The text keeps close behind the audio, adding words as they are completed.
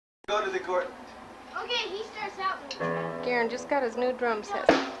Go to the court. Okay, he starts out. Garrin just got his new drum set.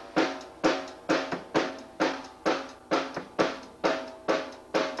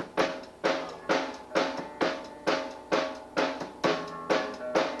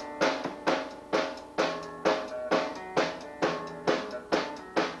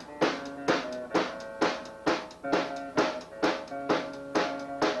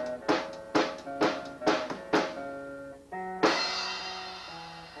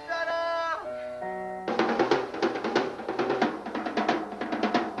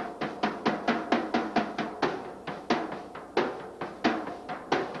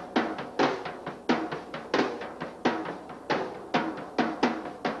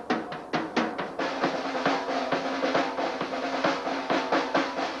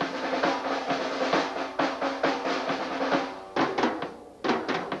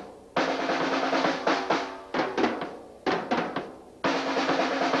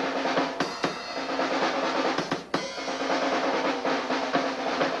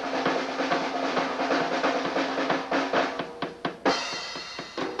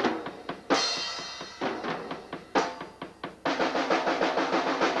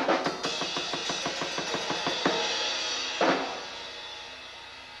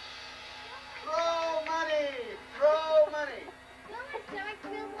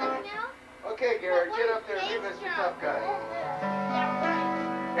 Okay, Garrin, get up there and be Mr. Tough Guy.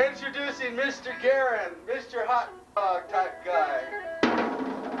 Introducing Mr. Garrin, Mr. Hot Dog type guy.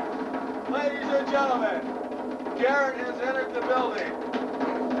 Ladies and gentlemen, Garrin has entered the building.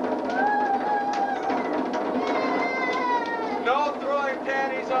 No throwing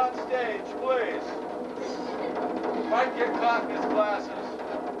panties on stage, please. Might get caught in his glasses.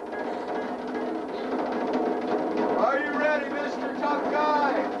 Are you ready, Mr. Tough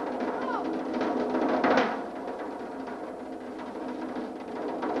Guy?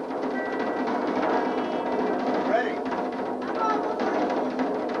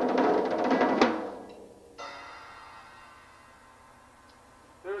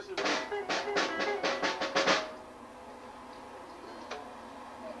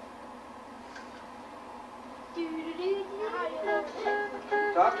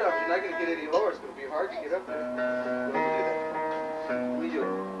 Top Top, you're not going to get any lower. It's going to be hard to get up there. You want to do that? We do it.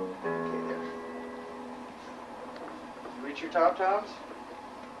 Okay, there. You reach your top toms?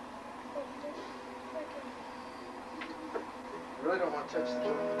 You really don't want to touch the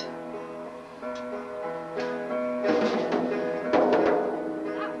top.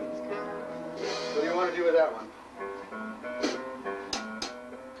 What do you want to do with that one?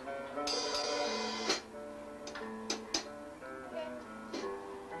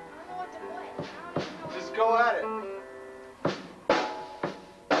 Go at it.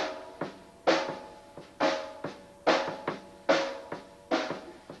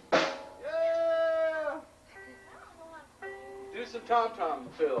 Yeah! Do some tom-tom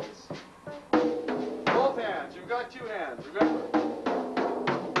fills. Both hands. You've got two hands, remember.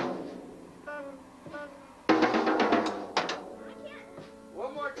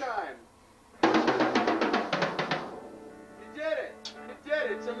 One more time. You did it. You did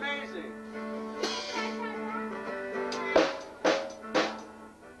it. It's amazing.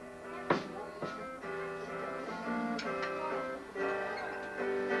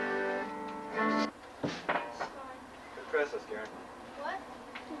 Press us, Garrin. What?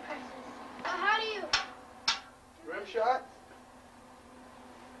 How do you? Rim shot?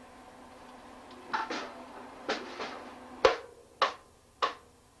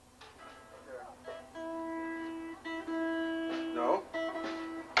 No.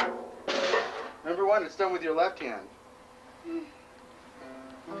 Number one, it's done with your left hand.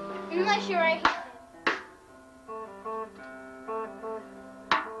 Unless you're right here.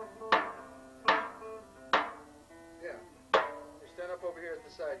 Over here at the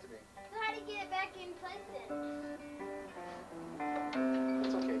side to me. So how do you get it back in place then?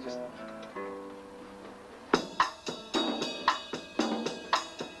 It's okay, just...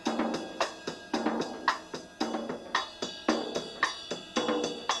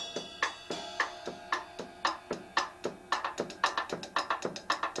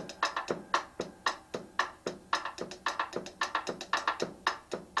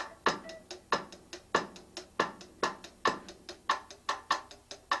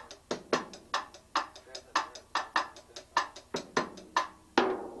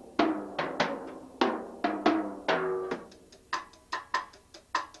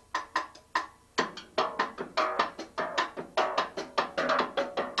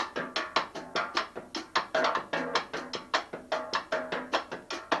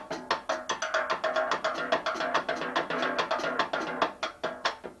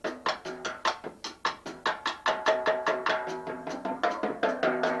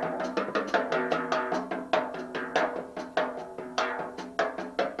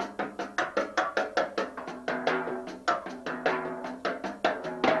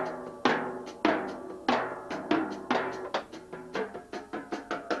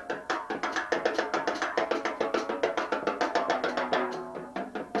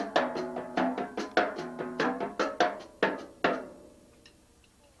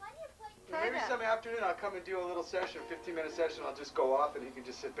 maybe some afternoon I'll come and do a little session, 15-minute session. I'll just go off and he can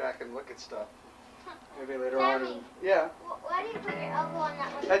just sit back and look at stuff. Maybe later Sammy, on. Yeah. Why do you put your elbow on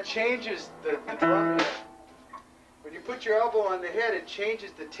that one? That changes the drum head. When you put your elbow on the head, it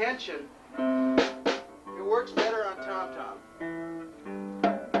changes the tension. It works better on tom-tom. You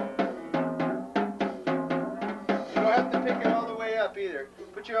don't have to pick it all the way up either.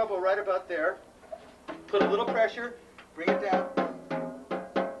 Put your elbow right about there. Put a little pressure, bring it down.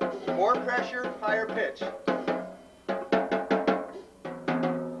 More pressure, higher pitch. You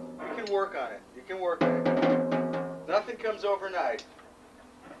can work on it. You can work on it. Nothing comes overnight.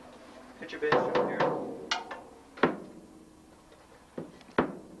 Hit your bass drum here.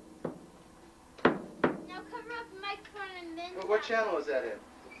 Now cover up the microphone and then... What channel is that in?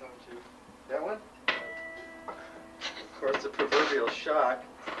 That one? Of course, the proverbial shock.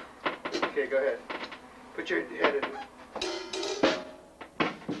 Okay, go ahead. Put your head in.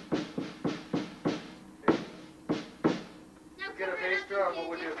 Now Get a cover it bass up drum, and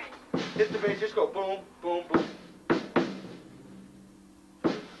what do would you... different. Hit the bass, just go boom, boom, boom.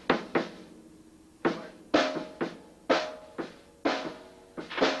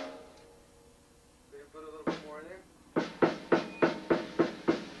 Put a little bit more in there.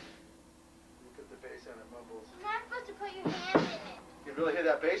 You put the bass on it, mumbles. You're not supposed to put your hand in it. You can really hit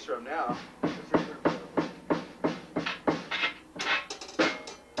that bass drum now.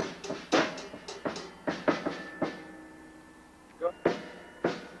 Go.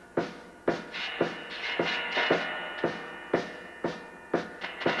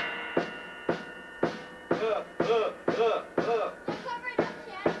 Now cover it up,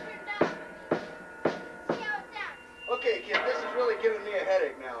 see how it turned out. See how it sounds. Okay, kid, this is really giving me a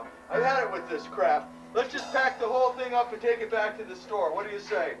headache now. I've had it with this crap. Let's just pack the whole thing up and take it back to the store. What do you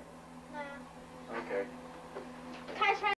say? No. Okay. Can I try